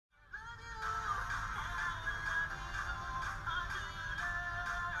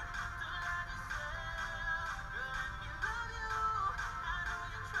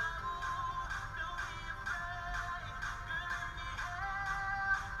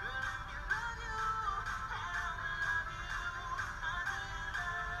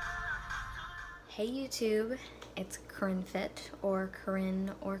Hey YouTube, it's Corinne Fit or Corinne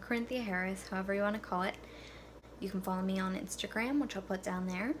or Corinthia Harris, however you want to call it. You can follow me on Instagram, which I'll put down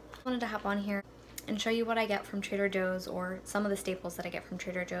there. I wanted to hop on here and show you what I get from Trader Joe's, or some of the staples that I get from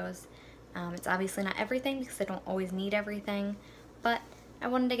Trader Joe's. It's obviously not everything because I don't always need everything, but I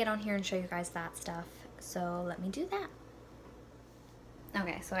wanted to get on here and show you guys that stuff, so let me do that.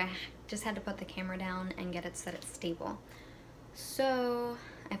 Okay, so I just had to put the camera down and get it so that it's stable. So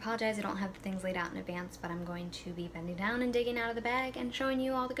I apologize I don't have things laid out in advance, but I'm going to be bending down and digging out of the bag and showing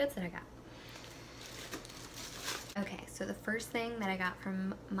you all the goods that I got. Okay, so the first thing that I got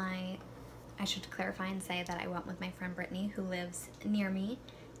from I should clarify and say that I went with my friend Brittany, who lives near me,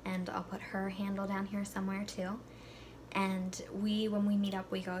 and I'll put her handle down here somewhere too. And when we meet up,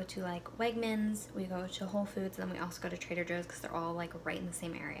 we go to like Wegmans, we go to Whole Foods, and then we also go to Trader Joe's because they're all like right in the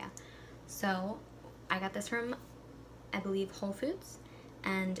same area. So I got this from, I believe, Whole Foods,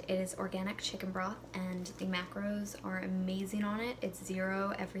 and it is organic chicken broth, and the macros are amazing on it. It's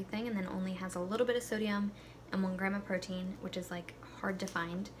 0 everything, and then only has a little bit of sodium and 1 gram of protein, which is like hard to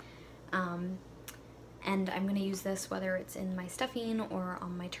find. And I'm gonna use this whether it's in my stuffing or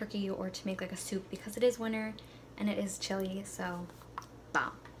on my turkey or to make like a soup, because it is winter and it is chilly, so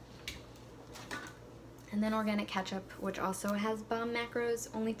bomb. And then organic ketchup, which also has bomb macros,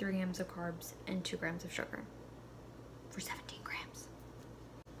 only 3 grams of carbs and 2 grams of sugar for 17 grams.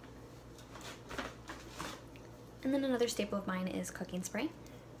 And then another staple of mine is cooking spray.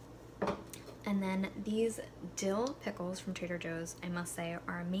 And then these dill pickles from Trader Joe's, I must say,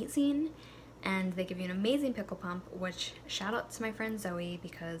 are amazing, and they give you an amazing pickle pump, which shout out to my friend Zoe,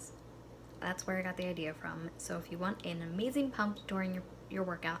 because that's where I got the idea from. So if you want an amazing pump during your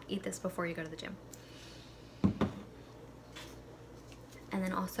workout, eat this before you go to the gym. And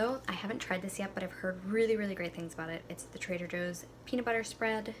then also, I haven't tried this yet, but I've heard really, really great things about it. It's the Trader Joe's peanut butter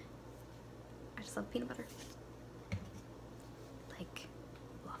spread. I just love peanut butter. Like,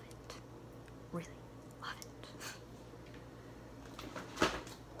 love it. Really love it.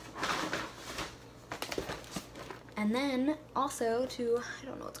 And then also I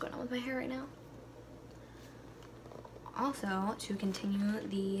don't know what's going on with my hair right now. Also, to continue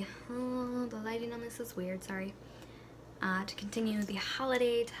the lighting on this is weird, sorry. To continue the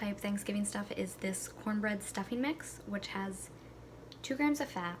holiday type Thanksgiving stuff is this cornbread stuffing mix, which has 2 grams of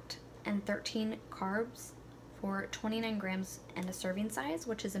fat and 13 carbs for 29 grams and a serving size,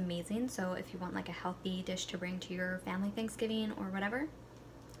 which is amazing. So if you want like a healthy dish to bring to your family Thanksgiving or whatever,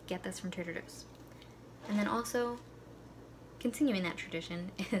 get this from Trader Joe's. And then also, continuing that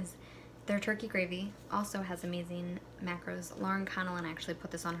tradition is their turkey gravy. Also has amazing macros. Lauren Connellan actually put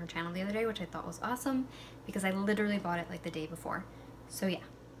this on her channel the other day, which I thought was awesome because I literally bought it like the day before. So yeah,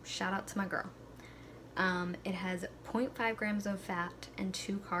 shout out to my girl. It has 0.5 grams of fat and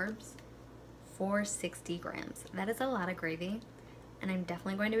 2 carbs for 60 grams. That is a lot of gravy, and I'm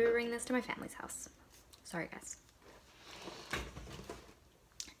definitely going to be bringing this to my family's house. Sorry guys.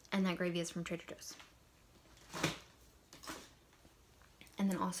 And that gravy is from Trader Joe's. And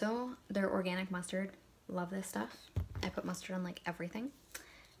then also their organic mustard, love this stuff. I put mustard on like everything.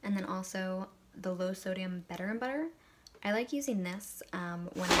 And then also the low sodium better and butter. I like using this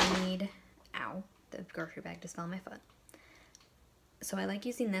when I need, ow, the grocery bag just fell on my foot. So I like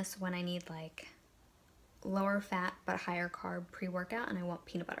using this when I need like lower fat but higher carb pre-workout and I want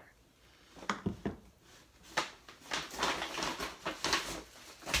peanut butter.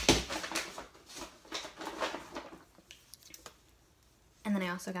 And then I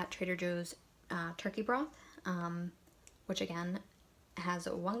also got Trader Joe's turkey broth, which again has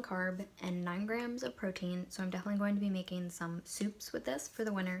 1 carb and 9 grams of protein. So I'm definitely going to be making some soups with this for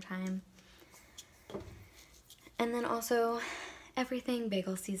the winter time. And then also everything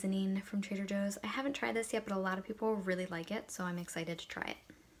bagel seasoning from Trader Joe's. I haven't tried this yet, but a lot of people really like it, so I'm excited to try it.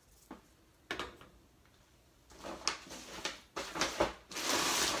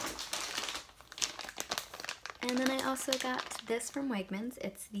 And then I also got this from Wegmans.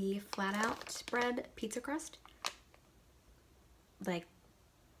 It's the flat out bread pizza crust. Like,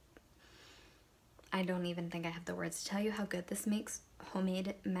 I don't even think I have the words to tell you how good this makes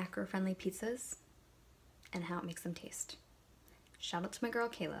homemade macro-friendly pizzas and how it makes them taste. Shout out to my girl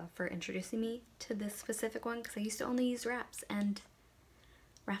Kayla for introducing me to this specific one, because I used to only use wraps, and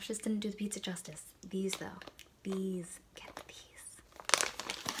wraps just didn't do the pizza justice. These though, these, get these.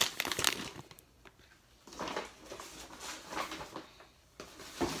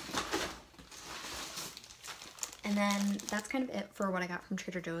 And then that's kind of it for what I got from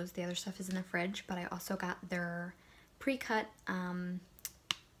Trader Joe's. The other stuff is in the fridge, but I also got their pre-cut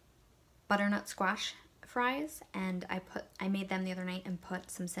butternut squash fries, and I made them the other night and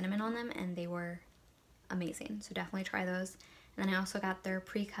put some cinnamon on them, and they were amazing. So definitely try those. And then I also got their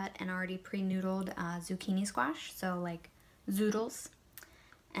pre-cut and already pre-noodled zucchini squash, so like zoodles.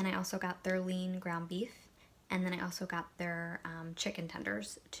 And I also got their lean ground beef, and then I also got their chicken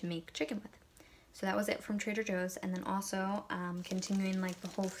tenders to make chicken with. So that was it from Trader Joe's. And then also continuing like the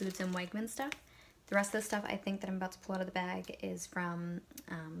Whole Foods and Wegmans stuff. The rest of the stuff I think that I'm about to pull out of the bag is from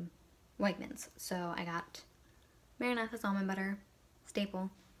Wegmans. So I got Maranatha's almond butter, staple.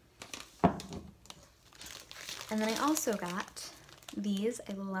 And then I also got these.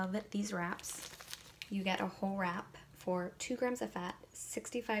 I love these wraps. You get a whole wrap for 2 grams of fat,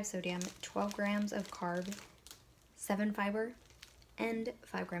 65 sodium, 12 grams of carb, 7 fiber, and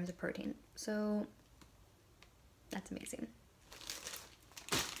 5 grams of protein. So that's amazing.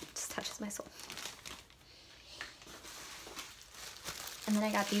 It just touches my soul. And then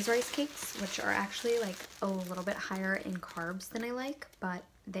I got these rice cakes, which are actually like a little bit higher in carbs than I like, but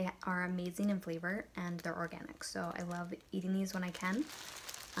they are amazing in flavor and they're organic. So I love eating these when I can.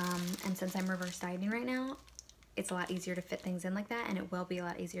 And since I'm reverse dieting right now, it's a lot easier to fit things in like that, and it will be a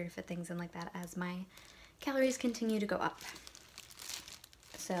lot easier to fit things in like that as my calories continue to go up.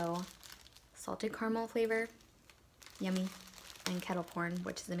 So salted caramel flavor, yummy, and kettle corn,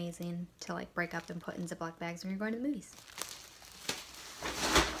 which is amazing to like break up and put in Ziploc bags when you're going to the movies.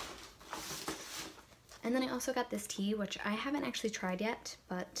 And then I also got this tea, which I haven't actually tried yet,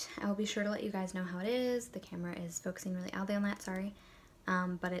 but I will be sure to let you guys know how it is. The camera is focusing really oddly on that, sorry.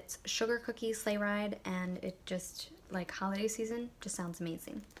 But it's sugar cookie sleigh ride, and it just, like holiday season, just sounds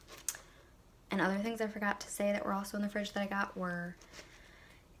amazing. And other things I forgot to say that were also in the fridge that I got were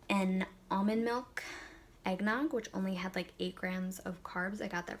an almond milk eggnog, which only had like 8 grams of carbs. I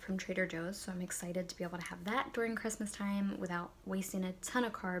got that from Trader Joe's, so I'm excited to be able to have that during Christmas time without wasting a ton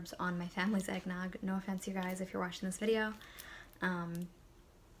of carbs on my family's eggnog. No offense, you guys, if you're watching this video.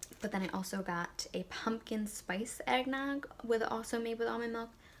 But then I also got a pumpkin spice eggnog also made with almond milk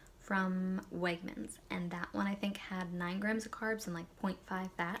from Wegmans, and that one I think had 9 grams of carbs and like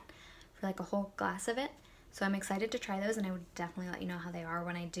 0.5 fat for like a whole glass of it. So I'm excited to try those, and I would definitely let you know how they are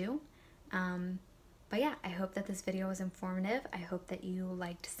when I do. But yeah, I hope that this video was informative. I hope that you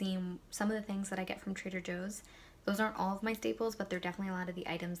liked seeing some of the things that I get from Trader Joe's. Those aren't all of my staples, but they're definitely a lot of the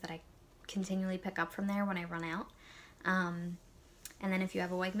items that I continually pick up from there when I run out. And then if you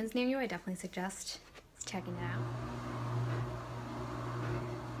have a Wegmans near you, I definitely suggest checking it out.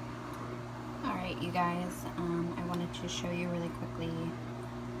 Alright, you guys, I wanted to show you really quickly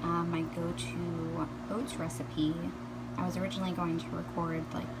my go-to oats recipe. I was originally going to record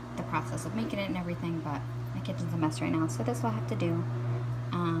like the process of making it and everything, but my kitchen's a mess right now, so this will have to do.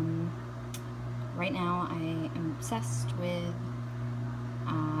 Right now I am obsessed with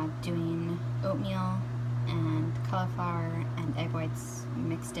doing oatmeal and cauliflower and egg whites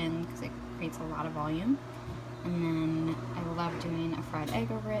mixed in because it creates a lot of volume. And then I love doing a fried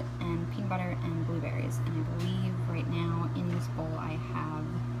egg over it and peanut butter and blueberries. And I believe right now in this bowl I have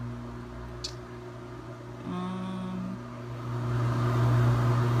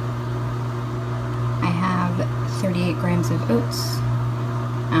 38 grams of oats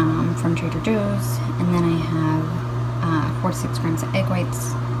from Trader Joe's, and then I have 46 grams of egg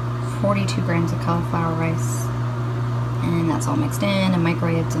whites, 42 grams of cauliflower rice, and that's all mixed in and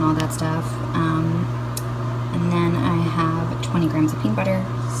microwaved and all that stuff. And then I have 20 grams of peanut butter,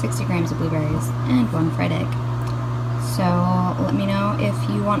 60 grams of blueberries, and 1 fried egg. So let me know if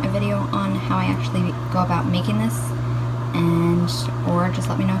you want a video on how I actually go about making this, or just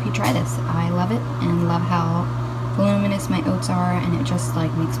let me know if you try this. I love it and love how voluminous my oats are, and it just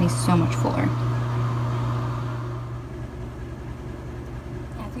like makes me so much fuller.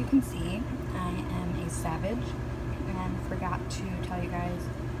 As you can see, I am a savage and forgot to tell you guys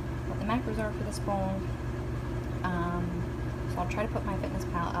what the macros are for this bowl. So I'll try to put my Fitness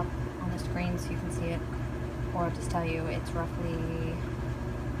Pal up on the screen so you can see it, or I'll just tell you it's roughly,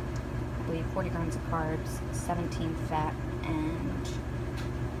 I believe, 40 grams of carbs, 17 fat, and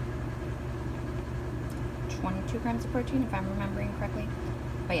 22 grams of protein, if I'm remembering correctly.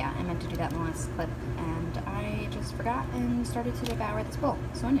 But yeah, I meant to do that in the last clip, and I just forgot and started to devour this bowl.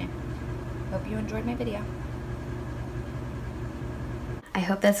 So anyway, hope you enjoyed my video. I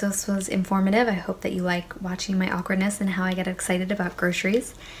hope that this was informative. I hope that you like watching my awkwardness and how I get excited about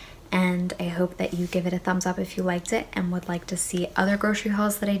groceries. And I hope that you give it a thumbs up if you liked it and would like to see other grocery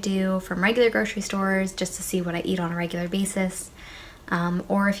hauls that I do from regular grocery stores, just to see what I eat on a regular basis.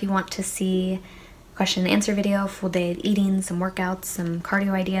 Or if you want to see a question and answer video, full day of eating, some workouts, some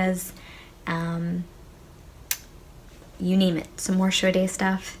cardio ideas, you name it, some more show day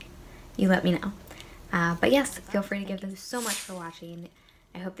stuff, you let me know. But yes, feel free to give them so much for watching.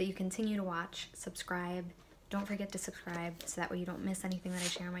 I hope that you continue to watch, subscribe. Don't forget to subscribe so that way you don't miss anything that I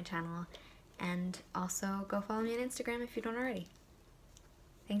share on my channel. And also go follow me on Instagram if you don't already.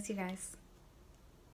 Thanks, you guys.